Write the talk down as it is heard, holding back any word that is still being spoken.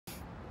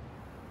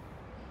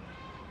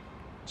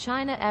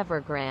China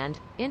Evergrande,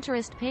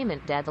 interest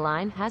payment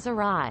deadline has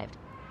arrived.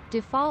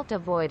 Default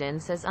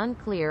avoidance is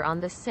unclear on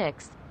the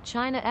 6th.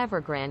 China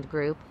Evergrande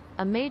Group,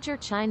 a major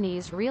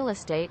Chinese real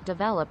estate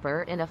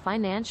developer in a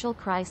financial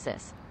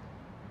crisis,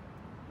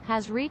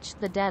 has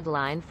reached the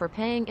deadline for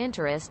paying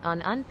interest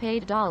on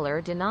unpaid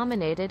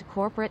dollar-denominated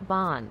corporate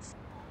bonds.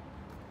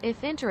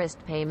 If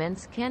interest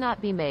payments cannot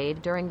be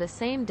made during the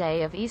same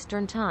day of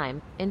Eastern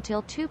Time,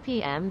 until 2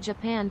 p.m.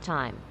 Japan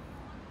time,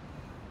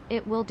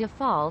 it will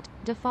default.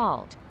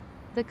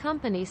 The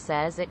company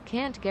says it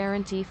can't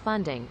guarantee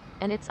funding,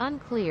 and it's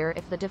unclear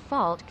if the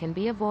default can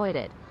be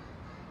avoided.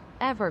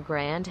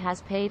 Evergrande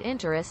has paid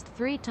interest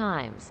 3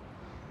 times,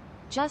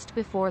 just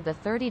before the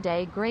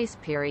 30-day grace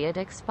period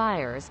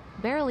expires,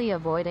 barely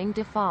avoiding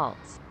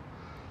defaults.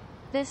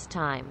 This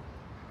time,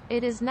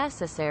 it is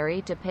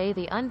necessary to pay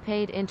the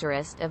unpaid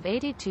interest of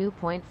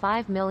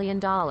 $82.5 million,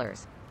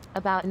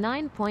 about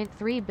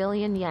 9.3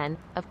 billion yen,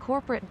 of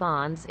corporate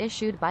bonds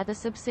issued by the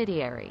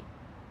subsidiary.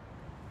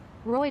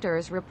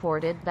 Reuters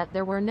reported that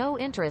there were no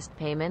interest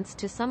payments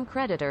to some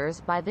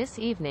creditors by this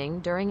evening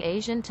during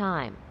Asian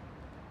time.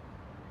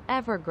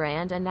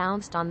 Evergrande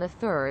announced on the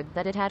 3rd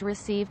that it had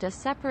received a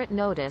separate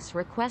notice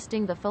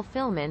requesting the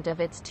fulfillment of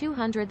its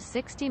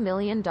 $260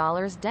 million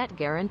debt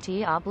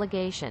guarantee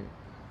obligation.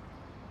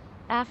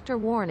 After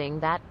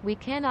warning that, "We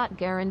cannot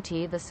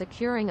guarantee the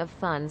securing of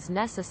funds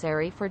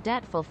necessary for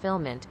debt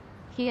fulfillment,"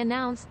 he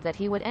announced that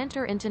he would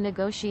enter into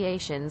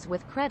negotiations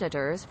with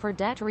creditors for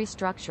debt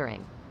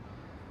restructuring.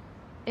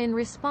 In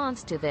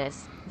response to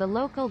this, the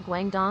local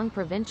Guangdong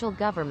provincial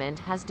government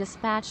has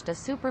dispatched a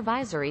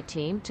supervisory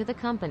team to the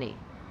company,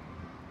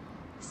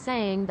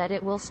 saying that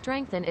it will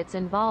strengthen its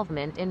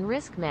involvement in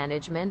risk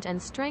management and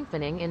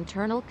strengthening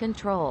internal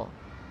control.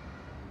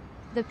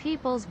 The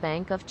People's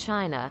Bank of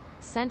China,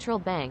 central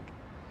bank,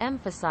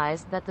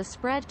 emphasized that the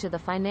spread to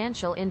the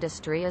financial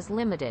industry is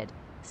limited,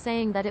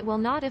 saying that it will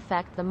not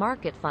affect the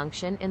market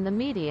function in the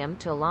medium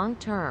to long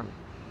term.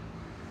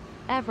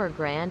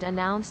 Evergrande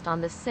announced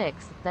on the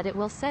 6th that it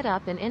will set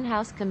up an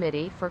in-house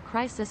committee for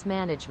crisis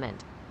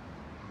management.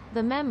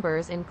 The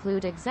members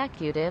include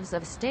executives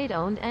of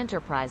state-owned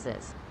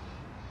enterprises,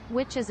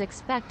 which is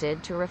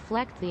expected to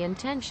reflect the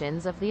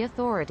intentions of the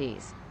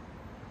authorities.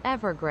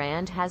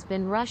 Evergrande has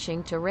been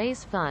rushing to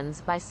raise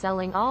funds by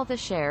selling all the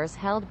shares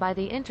held by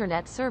the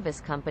internet service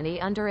company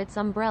under its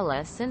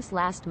umbrella since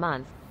last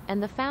month,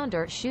 and the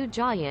founder Xu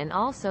Jiayan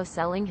also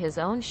selling his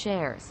own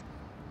shares.